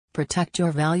Protect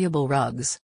your valuable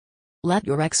rugs. Let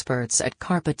your experts at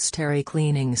Carpets Terry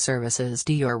Cleaning Services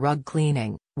do your rug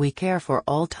cleaning. We care for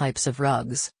all types of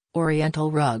rugs: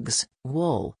 Oriental rugs,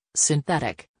 wool,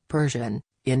 synthetic, Persian,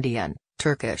 Indian,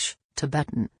 Turkish,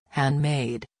 Tibetan,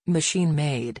 handmade,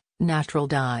 machine-made, natural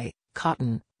dye,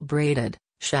 cotton, braided,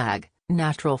 shag,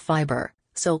 natural fiber,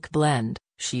 silk blend,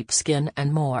 sheepskin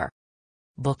and more.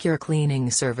 Book your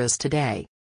cleaning service today.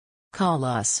 Call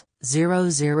us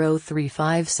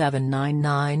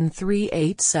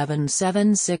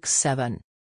 0035799387767.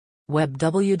 Web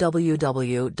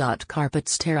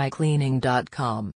www.carpetsterrycleaning.com